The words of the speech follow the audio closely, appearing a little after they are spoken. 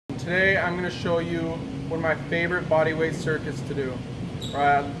Today I'm going to show you one of my favorite bodyweight circuits to do.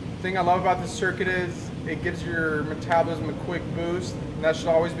 The thing I love about this circuit is it gives your metabolism a quick boost, and that should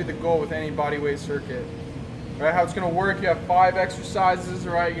always be the goal with any bodyweight circuit. How it's going to work, you have 5 exercises.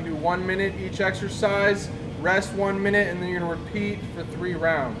 You can do 1 minute each exercise, rest 1 minute, and then you're going to repeat for 3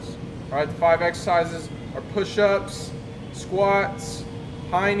 rounds. The 5 exercises are push-ups, squats,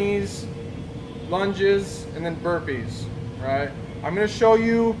 high knees, lunges, and then burpees. I'm going to show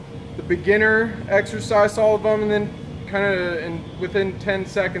you the beginner exercise, all of them, and then within 10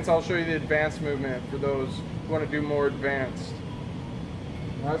 seconds I'll show you the advanced movement for those who want to do more advanced.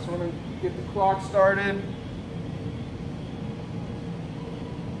 So I'm going to get the clock started.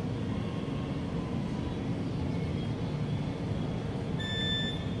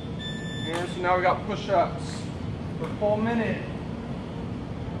 So now we got push-ups for a full minute.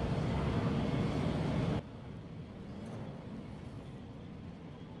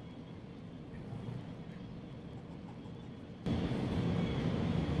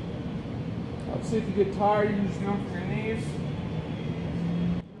 See if you get tired, you can just do them from your knees.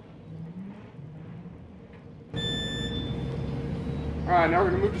 Alright, now we're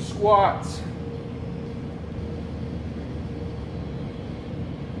going to move to squats.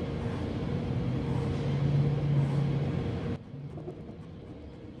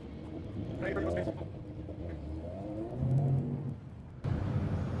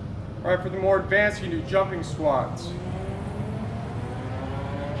 Alright, for the more advanced, you can do jumping squats.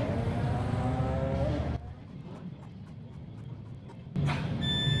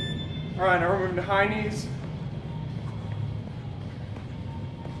 Alright, now we're moving to high knees.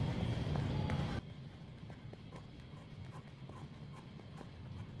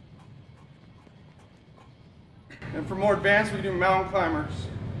 And for more advanced, we do mountain climbers.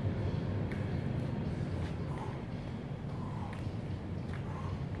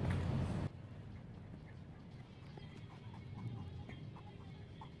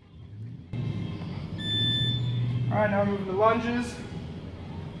 Alright, now we're moving to lunges.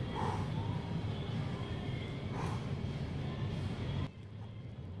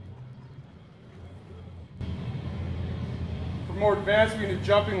 For more advanced, we can do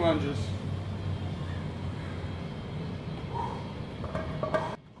jumping lunges.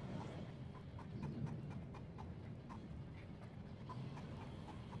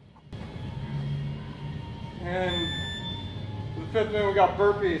 And for the 5th minute, we got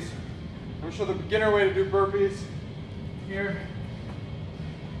burpees. I'm going to show the beginner way to do burpees here.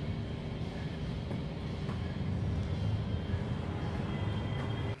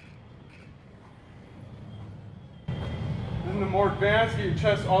 Then the more advanced, get your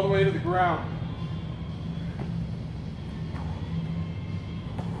chest all the way to the ground.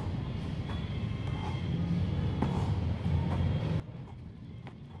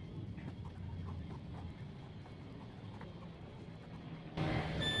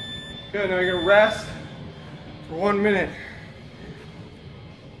 Good, now you're going to rest for 1 minute.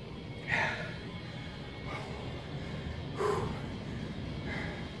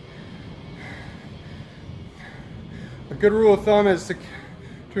 A good rule of thumb is to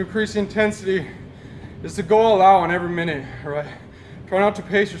increase the intensity is to go all out on every minute. Try not to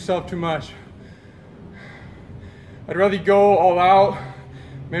pace yourself too much. I'd rather you go all out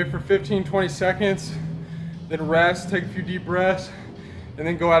maybe for 15-20 seconds, then rest, take a few deep breaths, and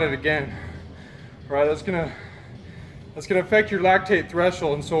then go at it again. That's gonna affect your lactate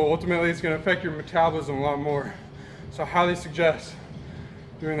threshold, and so ultimately it's gonna affect your metabolism a lot more. So I highly suggest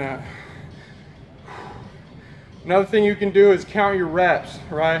doing that. Another thing you can do is count your reps,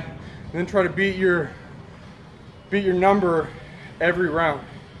 and then try to beat your number every round,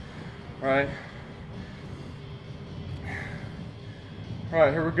 Alright,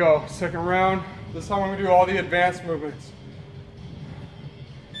 here we go. Second round. This time I'm gonna do all the advanced movements.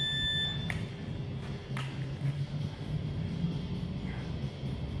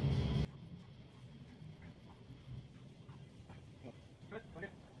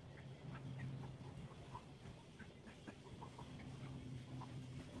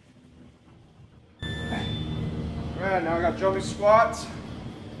 Alright, now I got jumping squats.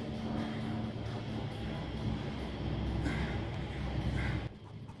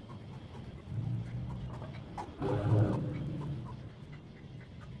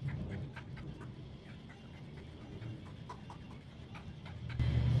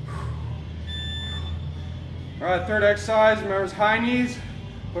 Alright, third exercise, remember it's high knees,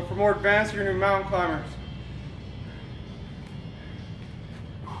 but for more advanced, you're going to do mountain climbers.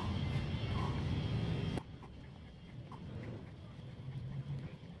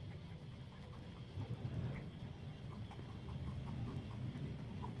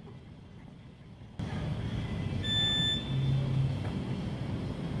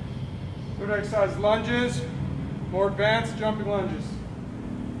 Third exercise, lunges, more advanced jumping lunges.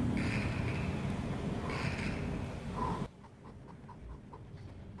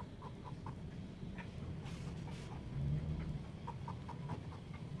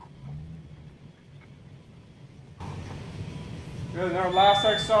 Good. In our last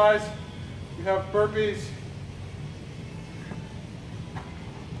exercise, we have burpees.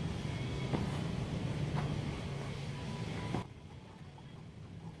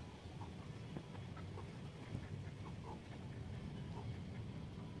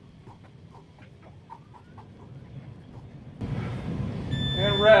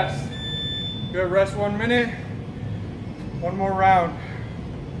 And rest. Good. Rest 1 minute. One more round.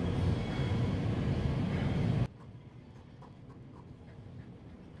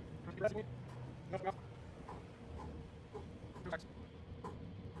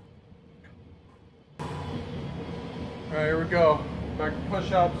 All right, here we go. Back to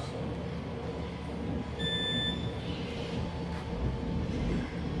push-ups.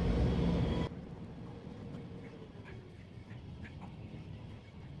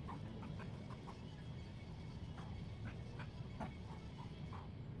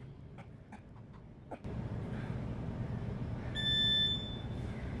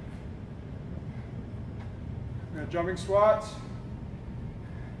 Now jumping squats.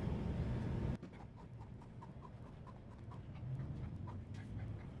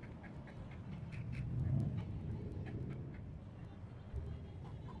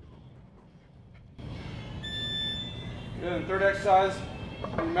 Good. And third exercise,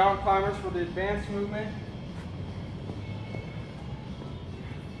 the mountain climbers for the advanced movement.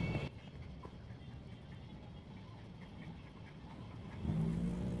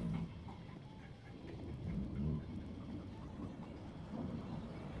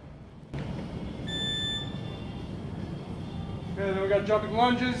 Good. Then we got jumping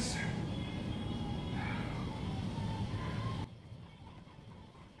lunges.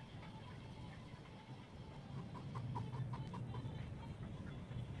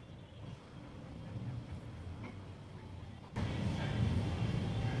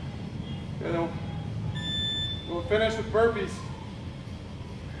 Okay, then we'll finish with burpees.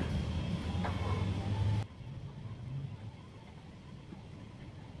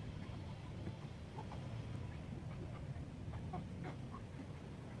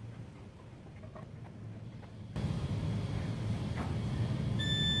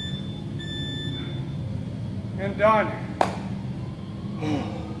 And done.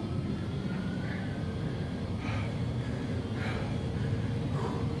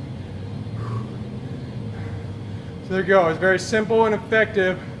 So there you go. It's very simple and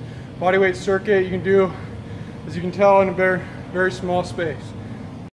effective bodyweight circuit you can do, as you can tell, in a very, very small space.